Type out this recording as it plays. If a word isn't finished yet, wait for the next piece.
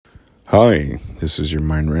Hi, this is your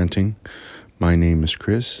Mind Ranting. My name is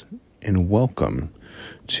Chris, and welcome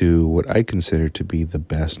to what I consider to be the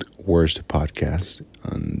best, worst podcast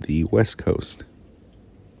on the West Coast.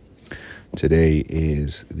 Today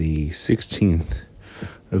is the 16th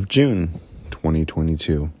of June,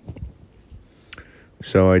 2022.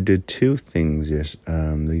 So I did two things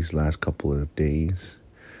these last couple of days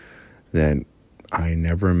that I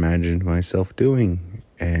never imagined myself doing,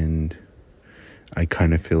 and I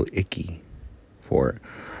kind of feel icky for it.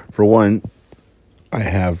 For one, I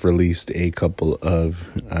have released a couple of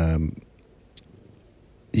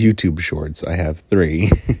YouTube shorts. I have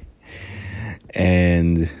 3.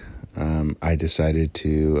 And I decided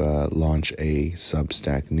to launch a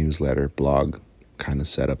Substack newsletter blog kind of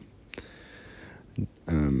setup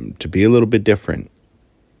to be a little bit different.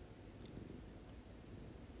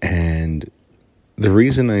 And the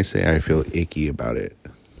reason I say I feel icky about it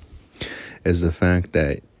is the fact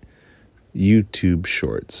that YouTube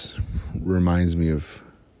shorts reminds me of,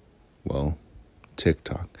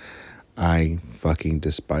 TikTok. I fucking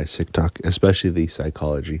despise TikTok, especially the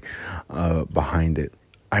psychology behind it.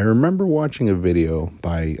 I remember watching a video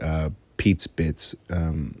by Pete Spitz.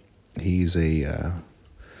 He's a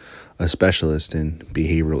specialist in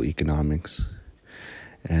behavioral economics.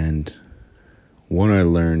 And I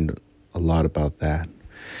learned a lot about that.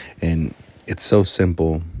 And it's so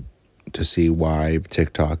simple to see why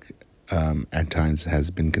TikTok at times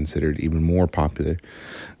has been considered even more popular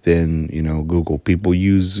than, Google. People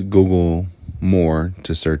use Google more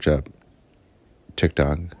to search up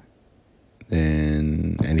TikTok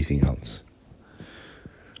than anything else.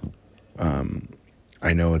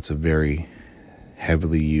 I know it's a very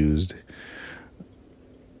heavily used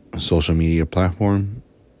social media platform.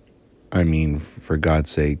 I mean, for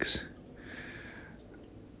God's sakes,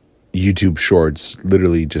 YouTube Shorts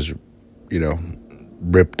literally just,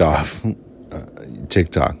 ripped off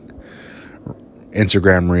TikTok.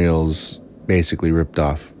 Instagram Reels basically ripped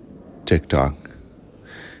off TikTok.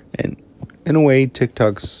 And in a way,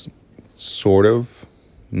 TikTok's sort of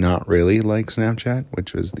not really like Snapchat,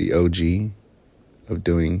 which was the OG of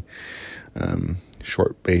doing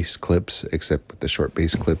short-based clips, except with the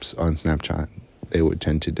short-based clips on Snapchat, they would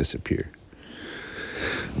tend to disappear.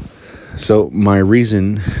 So my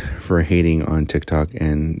reason for hating on TikTok,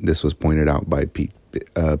 and this was pointed out by Pete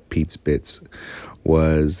Spitz,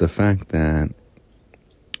 was the fact that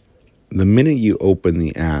the minute you open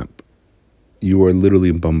the app, you are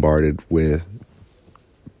literally bombarded with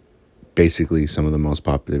basically some of the most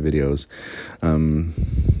popular videos.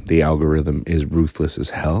 The algorithm is ruthless as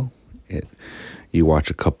hell. You watch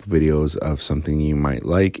a couple videos of something you might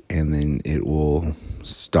like, and then it will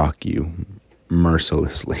stalk you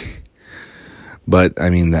mercilessly. But,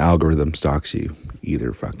 the algorithm stalks you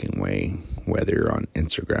either fucking way, whether you're on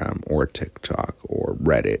Instagram or TikTok or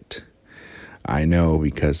Reddit. I know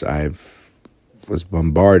because was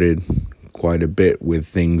bombarded quite a bit with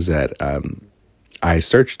things that I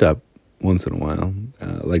searched up once in a while,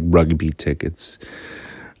 like rugby tickets.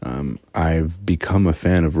 I've become a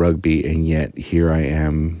fan of rugby, and yet here I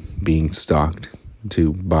am being stalked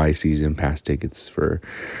to buy season pass tickets for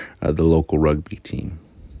the local rugby team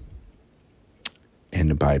and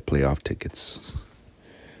to buy playoff tickets.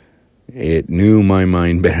 It knew my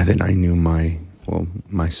mind better than I knew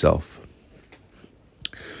myself.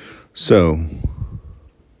 So,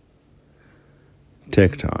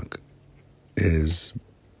 TikTok is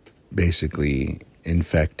basically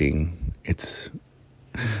infecting its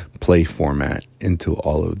play format into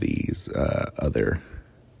all of these other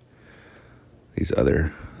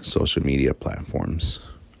social media platforms.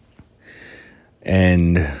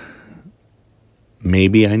 And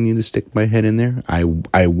maybe I need to stick my head in there. I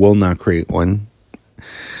will not create one.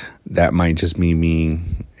 That might just me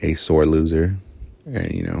being a sore loser.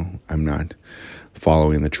 And, I'm not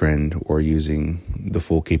following the trend or using the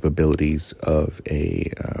full capabilities of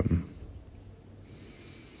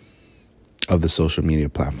of the social media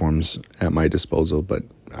platforms at my disposal. But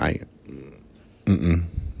too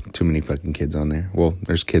many fucking kids on there. Well,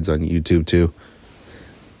 there's kids on YouTube too.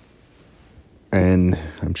 And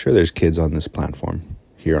I'm sure there's kids on this platform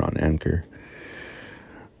here on Anchor.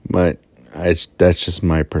 But that's just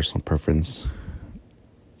my personal preference.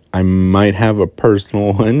 I might have a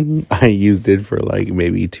personal one. I used it for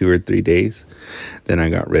maybe 2 or 3 days. Then I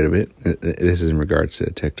got rid of it. This is in regards to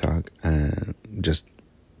TikTok. Just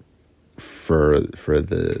for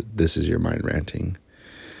the This Is Your Mind Ranting.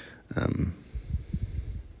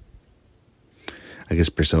 I guess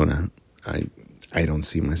persona. I don't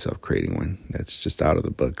see myself creating one. That's just out of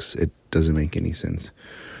the books. It doesn't make any sense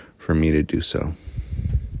for me to do so.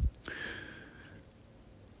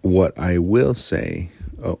 what I will say,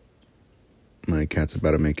 my cat's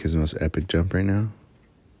about to make his most epic jump right now.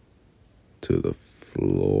 To the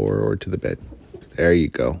floor or to the bed. There you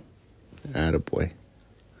go. Attaboy.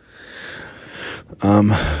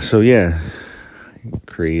 So yeah, I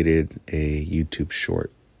created a YouTube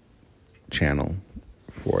short channel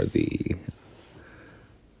for the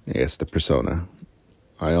persona.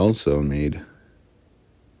 I also made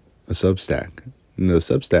a Substack. And the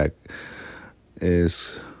Substack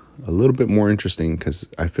is a little bit more interesting because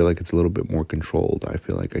I feel like it's a little bit more controlled. I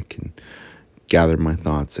feel like I can gather my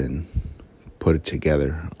thoughts and put it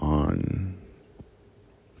together on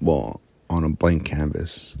a blank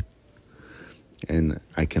canvas. And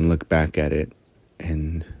I can look back at it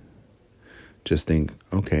and just think,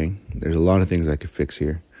 okay, there's a lot of things I could fix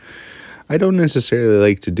here. I don't necessarily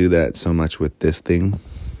like to do that so much with this thing.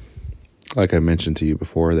 Like I mentioned to you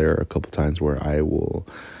before, there are a couple times where I will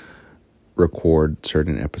record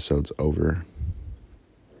certain episodes over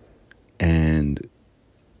and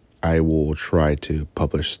I will try to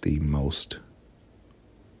publish the most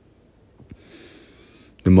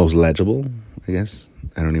legible, I guess.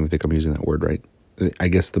 I don't even think I'm using that word right. I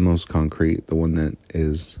guess the most concrete, the one that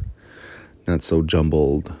is not so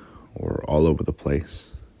jumbled or all over the place.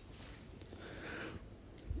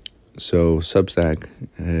 So Substack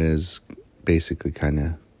has basically kind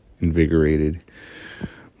of invigorated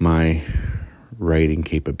my writing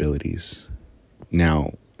capabilities.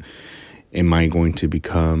 Now, am I going to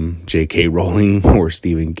become J.K. Rowling or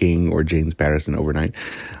Stephen King or James Patterson overnight?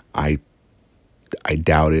 I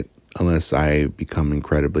doubt it unless I become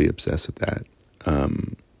incredibly obsessed with that,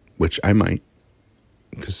 which I might,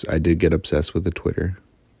 because I did get obsessed with the Twitter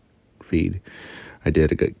feed. I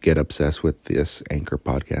did get obsessed with this Anchor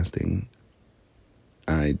podcasting.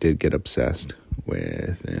 I did get obsessed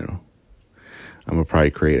with, I'm going to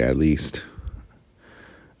probably create at least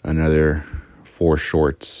another 4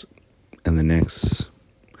 shorts in the next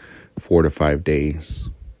 4 to 5 days.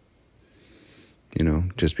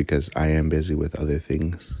 Just because I am busy with other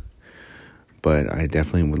things. But I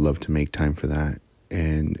definitely would love to make time for that.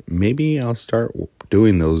 And maybe I'll start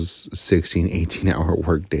doing those 16, 18-hour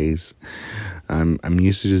work days. I'm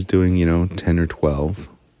used to just doing, 10 or 12.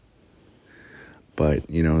 But,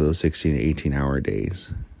 those 16 to 18-hour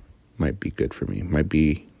days might be good for me. Might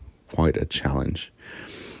be quite a challenge.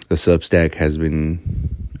 The Substack has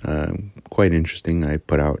been quite interesting. I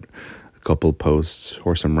put out a couple posts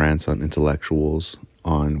or some rants on intellectuals,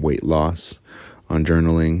 on weight loss, on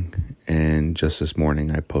journaling, and just this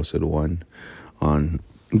morning I posted one on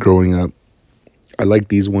growing up. I like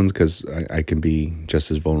these ones because I can be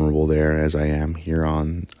just as vulnerable there as I am here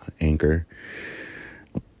on Anchor.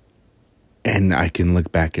 And I can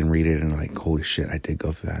look back and read it and like, holy shit, I did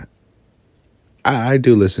go through that. I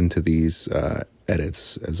do listen to these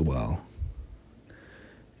edits as well.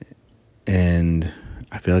 And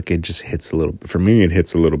I feel like it just hits a little, for me, it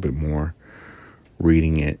hits a little bit more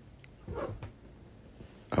reading it.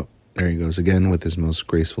 Oh, there he goes again with his most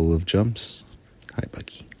graceful of jumps. Hi,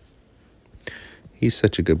 Bucky. He's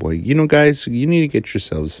such a good boy. Guys, you need to get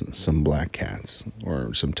yourselves some black cats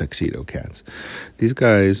or some tuxedo cats. These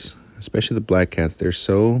guys, especially the black cats, they're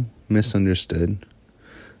so misunderstood,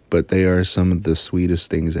 but they are some of the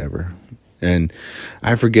sweetest things ever. And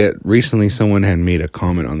I forget, recently someone had made a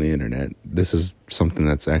comment on the internet. This is something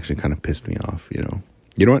that's actually kind of pissed me off, You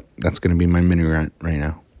know what? That's going to be my mini rant right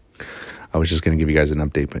now. I was just going to give you guys an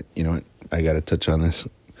update, but you know what? I got to touch on this.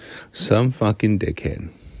 Some fucking dickhead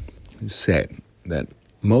said that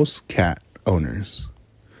most cat owners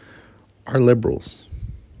are liberals.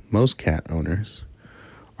 Most cat owners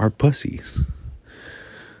are pussies.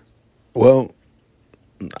 Well,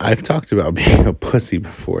 I've talked about being a pussy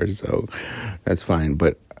before, so that's fine.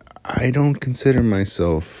 But I don't consider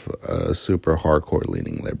myself a super hardcore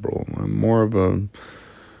leaning liberal. I'm more of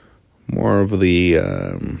the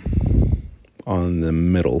on the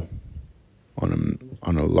middle, on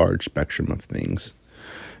a large spectrum of things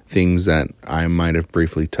that I might have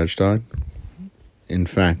briefly touched on. In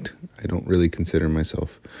fact, I don't really consider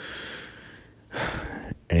myself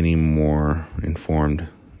any more informed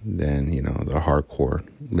than, the hardcore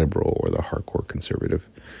liberal or the hardcore conservative.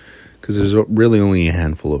 Because there's really only a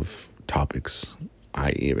handful of topics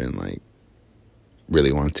I even,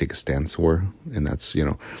 really want to take a stance for. And that's,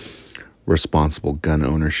 responsible gun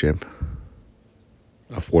ownership,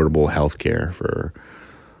 affordable health care for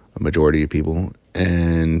a majority of people,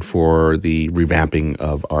 and for the revamping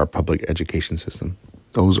of our public education system.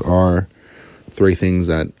 Those are 3 things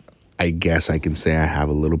that I guess I can say I have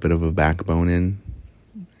a little bit of a backbone in.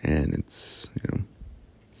 And it's,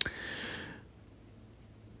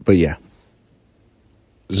 but yeah.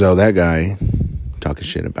 So that guy talking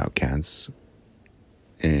shit about cats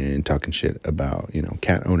and talking shit about,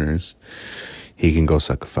 cat owners, he can go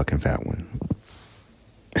suck a fucking fat one.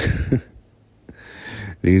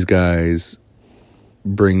 These guys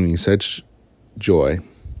bring me such joy.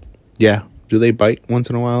 Yeah, do they bite once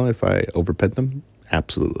in a while if I overpet them?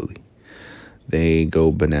 Absolutely. They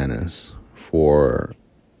go bananas for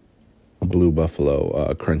Blue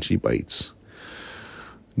Buffalo crunchy bites.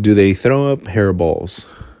 Do they throw up hairballs?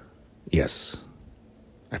 Yes.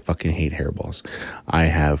 I fucking hate hairballs. I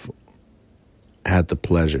have had the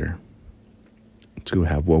pleasure to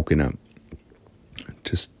have woken up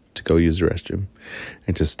just to go use the restroom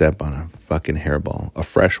and to step on a fucking hairball, a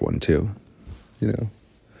fresh one too,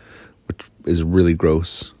 which is really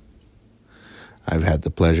gross. I've had the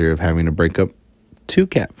pleasure of having to break up 2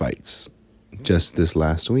 cat fights just this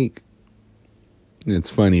last week. And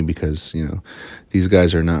it's funny because, these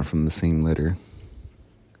guys are not from the same litter.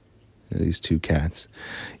 These 2 cats,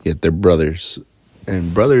 yet they're brothers.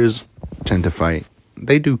 And brothers tend to fight.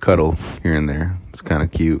 They do cuddle here and there. It's kind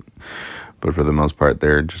of cute. But for the most part,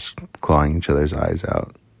 they're just clawing each other's eyes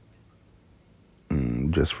out.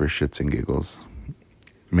 Just for shits and giggles.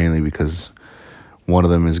 Mainly because one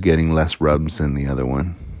of them is getting less rubs than the other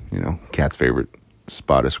one. Cat's favorite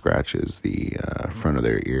spot of scratch is the front of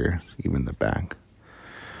their ear, even the back.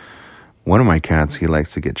 One of my cats, he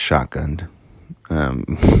likes to get shotgunned.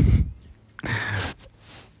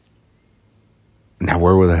 Now,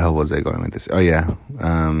 where the hell was I going with this? Oh, yeah.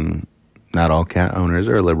 Not all cat owners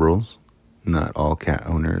are liberals. Not all cat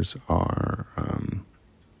owners are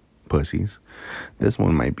pussies. This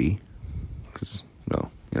one might be. Because,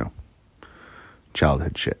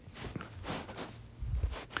 childhood shit.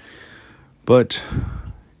 But,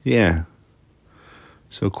 yeah.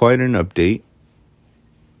 So, quite an update.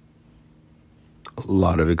 A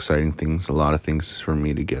lot of exciting things. A lot of things for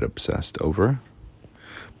me to get obsessed over.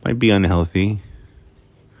 Might be unhealthy.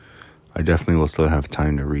 I definitely will still have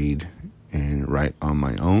time to read and write on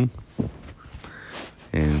my own.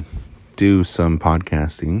 And do some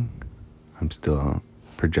podcasting. I'm still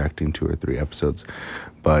projecting 2 or 3 episodes.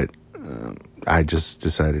 But I just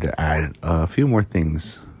decided to add a few more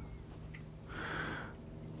things.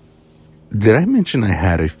 Did I mention I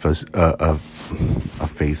had a Facebook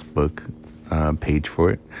page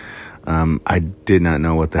for it? I did not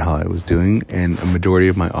know what the hell I was doing. And a majority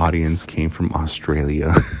of my audience came from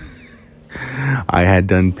Australia. I had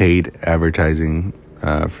done paid advertising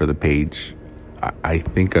for the page. I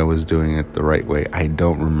think I was doing it the right way. I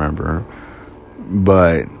don't remember.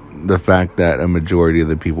 But the fact that a majority of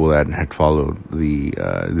the people that had followed the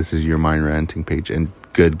This Is Your Mind Ranting page, and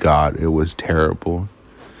good God, it was terrible.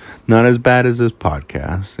 Not as bad as this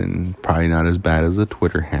podcast, and probably not as bad as the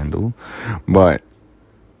Twitter handle, but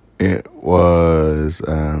it was,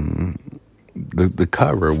 the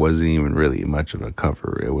cover wasn't even really much of a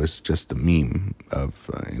cover. It was just a meme of,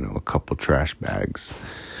 a couple trash bags.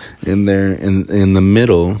 In there, in the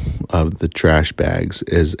middle of the trash bags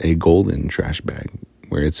is a golden trash bag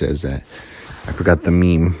where it says that, I forgot the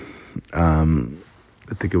meme.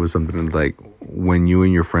 I think it was something like, when you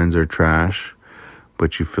and your friends are trash,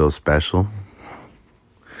 but you feel special.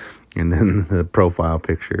 And then the profile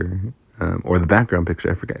picture, or the background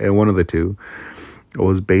picture, I forget, one of the two,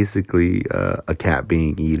 was basically a cat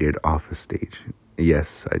being yeeted off a stage.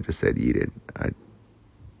 Yes, I just said yeeted.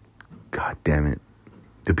 God damn it.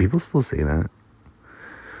 Do people still say that?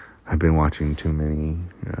 I've been watching too many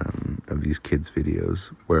of these kids' videos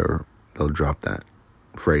where they'll drop that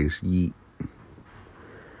phrase, yeet.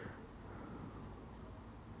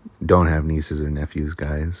 Don't have nieces or nephews,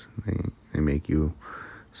 guys. They make you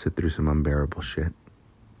sit through some unbearable shit.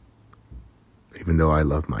 Even though I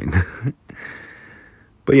love mine.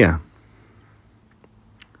 But yeah.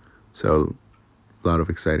 So, a lot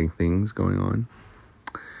of exciting things going on.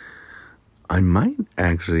 I might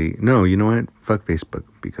actually... No, you know what? Fuck Facebook.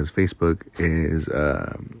 Because Facebook is...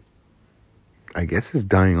 I guess is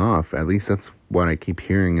dying off. At least that's what I keep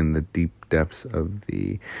hearing in the deep depths of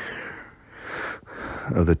the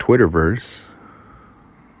Twitterverse.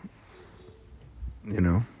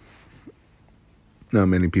 Not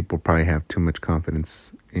many people probably have too much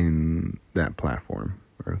confidence in that platform.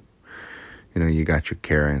 Or, you got your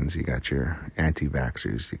Karens, you got your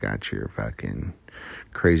anti-vaxxers, you got your fucking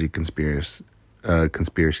crazy conspiracy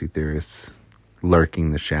theorists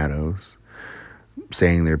lurking the shadows,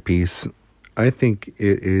 saying their piece. I think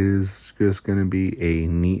it is just going to be a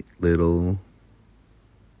neat little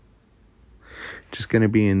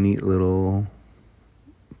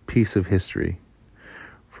piece of history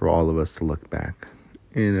for all of us to look back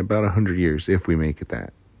in about 100 years, if we make it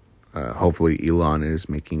that hopefully Elon is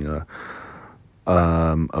making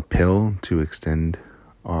a pill to extend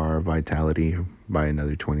our vitality by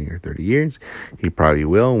another 20 or 30 years. He probably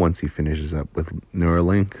will once he finishes up with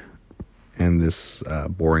Neuralink and this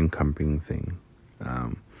boring comping thing.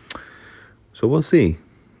 So we'll see.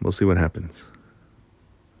 We'll see what happens.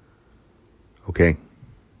 Okay.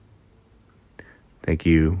 Thank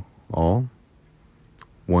you all.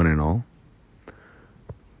 One and all.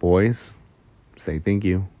 Boys, say thank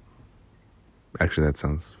you. Actually, that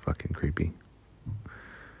sounds fucking creepy.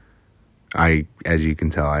 As you can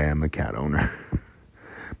tell, I am a cat owner.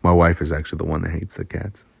 My wife is actually the one that hates the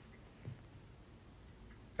cats.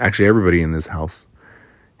 Actually, everybody in this house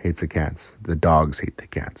hates the cats. The dogs hate the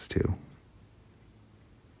cats too.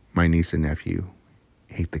 My niece and nephew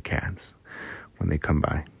hate the cats when they come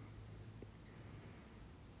by.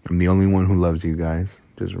 I'm the only one who loves you guys.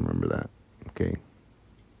 Just remember that, okay?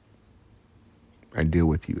 I deal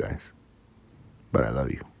with you guys, but I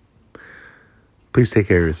love you. Please take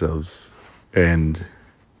care of yourselves. And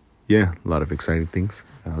yeah, a lot of exciting things.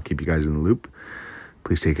 I'll keep you guys in the loop.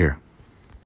 Please take care.